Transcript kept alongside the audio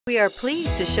We are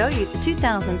pleased to show you the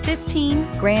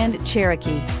 2015 Grand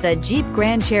Cherokee. The Jeep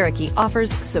Grand Cherokee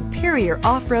offers superior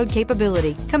off-road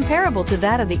capability comparable to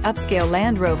that of the upscale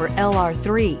Land Rover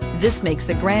LR3. This makes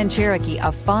the Grand Cherokee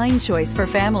a fine choice for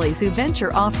families who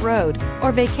venture off-road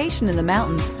or vacation in the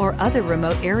mountains or other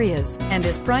remote areas, and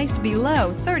is priced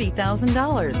below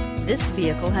 $30,000. This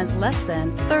vehicle has less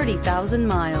than 30,000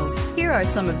 miles. Here are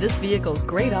some of this vehicle's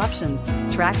great options: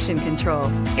 traction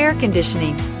control, air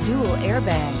conditioning, dual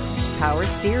airbags, power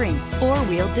steering,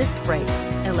 four-wheel disc brakes,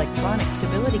 electronic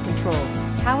stability control,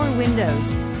 power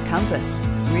windows, compass,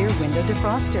 rear window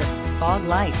defroster, fog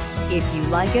lights. If you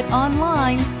like it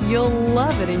online, you'll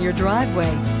love it in your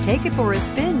driveway. Take it for a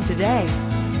spin today.